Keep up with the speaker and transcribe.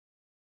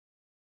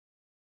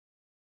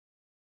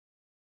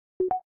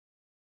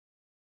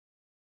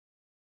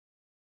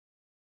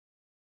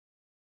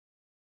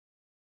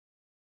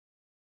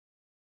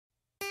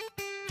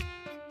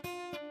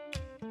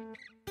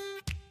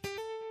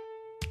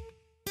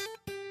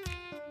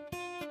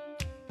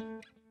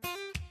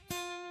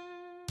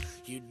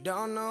You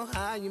don't know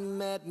how you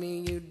met me,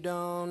 you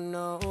don't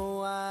know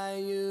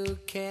why you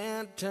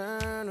can't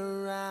turn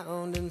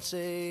around and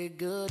say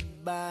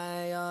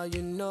goodbye. All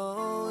you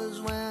know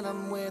is when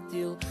I'm with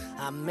you,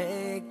 I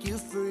make you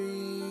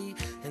free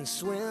and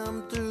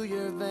swim through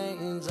your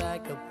veins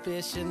like a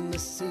fish in the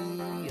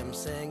sea. I'm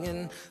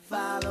singing,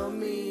 follow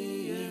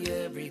me,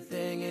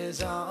 everything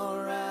is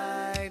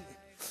alright.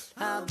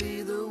 I'll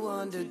be the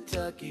one to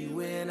tuck you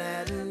in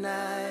at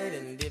night.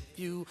 And if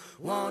you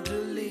want to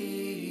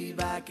leave,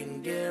 I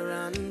can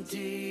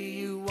guarantee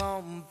you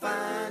won't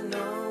find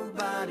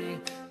nobody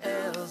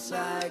else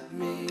like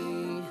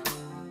me.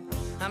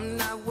 I'm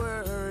not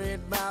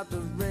worried about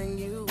the ring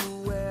you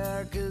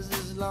wear, 'cause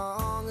as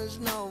long as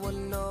no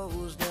one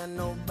knows, then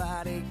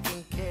nobody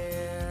can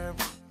care.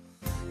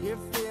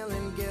 You're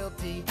feeling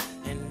guilty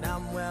and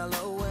I'm well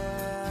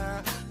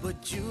aware,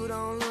 but you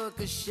don't look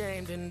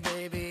ashamed, and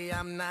baby,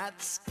 I'm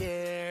not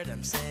scared.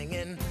 I'm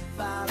singing,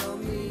 follow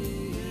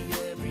me,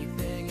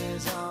 everything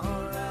is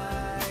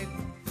alright.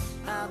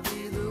 I'll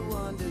be the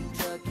one to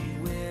tuck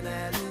you in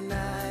at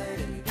night.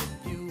 And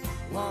if you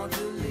want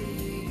to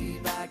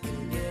leave, I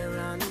can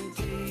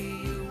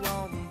guarantee you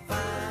won't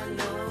find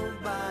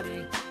nobody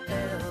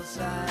else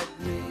like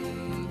me.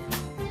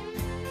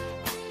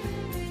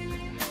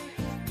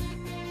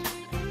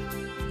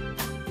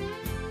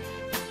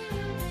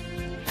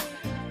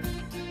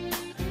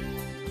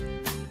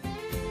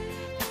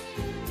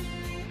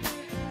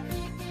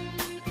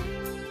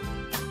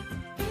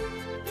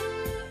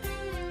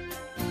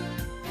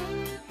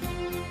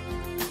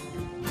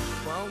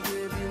 Won't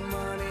give you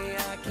money,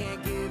 I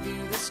can't give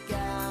you the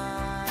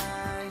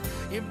sky.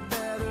 You're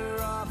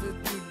better off if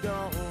you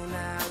don't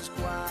ask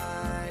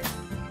why.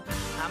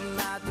 I'm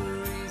not the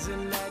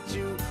reason that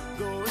you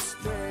go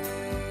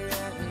astray,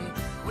 and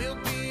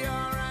we'll be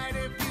alright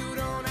if you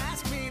don't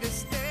ask me to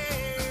stay.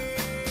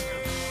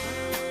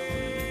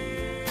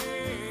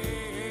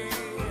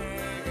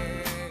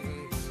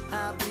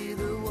 I'll be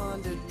the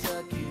one to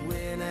tuck you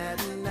in at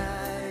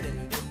night.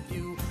 And if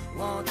you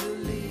want to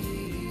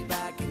leave,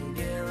 I can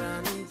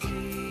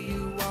guarantee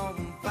you won't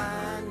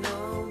find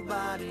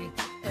nobody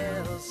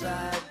else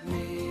like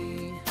me.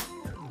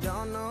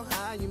 Don't know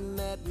how you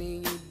met me,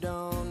 you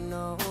don't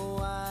know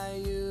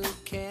why you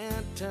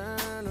can't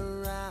turn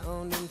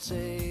around and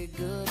say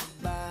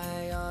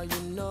goodbye. All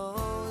you know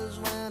is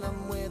when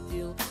I'm with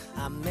you,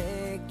 I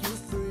make you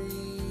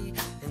free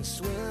and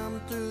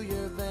swim through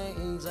your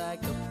veins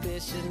like a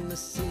fish in the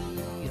sea.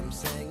 I'm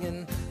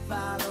singing,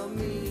 follow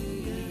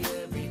me,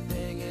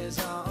 everything is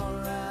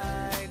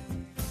alright.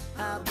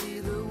 I'll be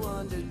the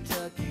one to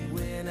tuck you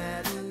in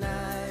at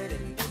night.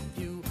 And if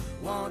you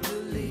want to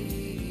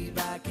leave,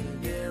 I can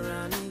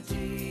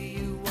guarantee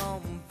you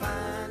won't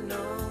find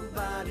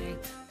nobody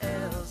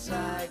else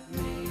like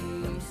me.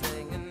 I'm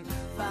singing,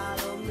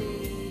 follow me,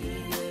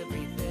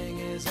 everything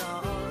is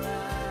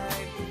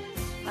alright.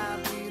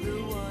 I'll be the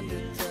one to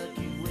tuck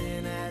you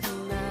in at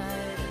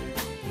night. And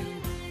if you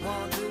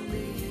want to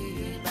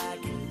leave, I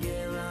can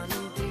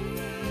guarantee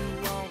you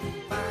won't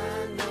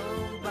find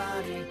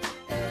nobody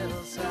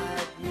else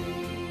like me.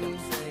 I'm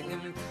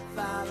singing,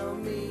 follow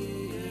me,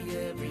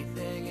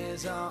 everything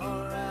is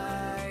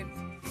alright.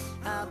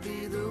 I'll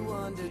be the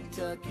one to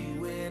tuck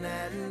you in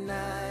at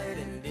night.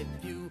 And if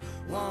you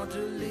want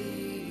to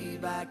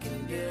leave, I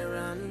can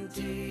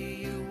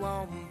guarantee you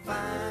won't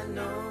find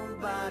nobody